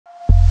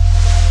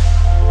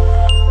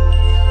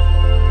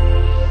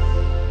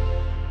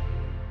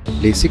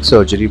LASIK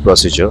surgery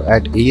procedure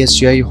at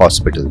ASG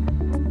hospital.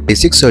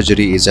 LASIK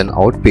surgery is an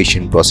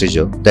outpatient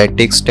procedure that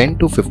takes 10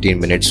 to 15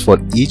 minutes for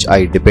each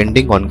eye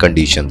depending on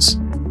conditions.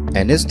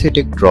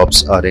 Anesthetic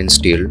drops are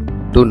instilled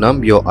to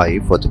numb your eye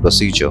for the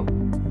procedure.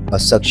 A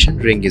suction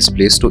ring is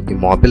placed to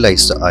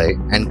immobilize the eye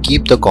and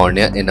keep the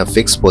cornea in a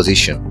fixed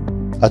position.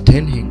 A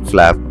thin hing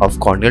flap of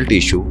corneal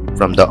tissue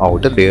from the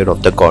outer layer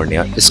of the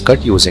cornea is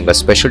cut using a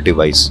special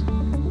device.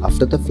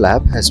 After the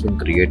flap has been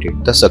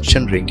created, the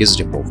suction ring is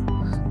removed.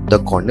 The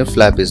corneal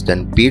flap is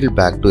then peeled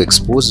back to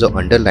expose the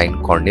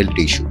underlying corneal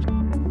tissue.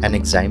 An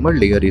excimer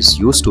layer is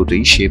used to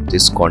reshape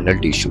this corneal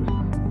tissue.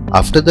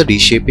 After the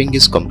reshaping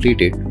is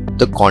completed,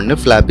 the corneal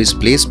flap is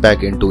placed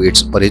back into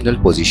its original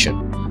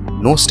position.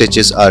 No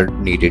stitches are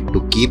needed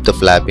to keep the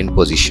flap in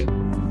position.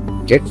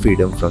 Get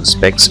freedom from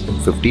specs in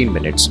 15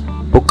 minutes.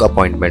 Book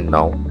appointment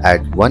now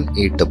at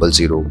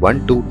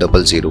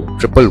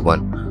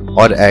 1800-1200-111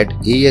 or at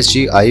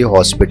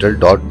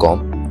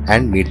asgihospital.com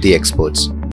and meet the experts.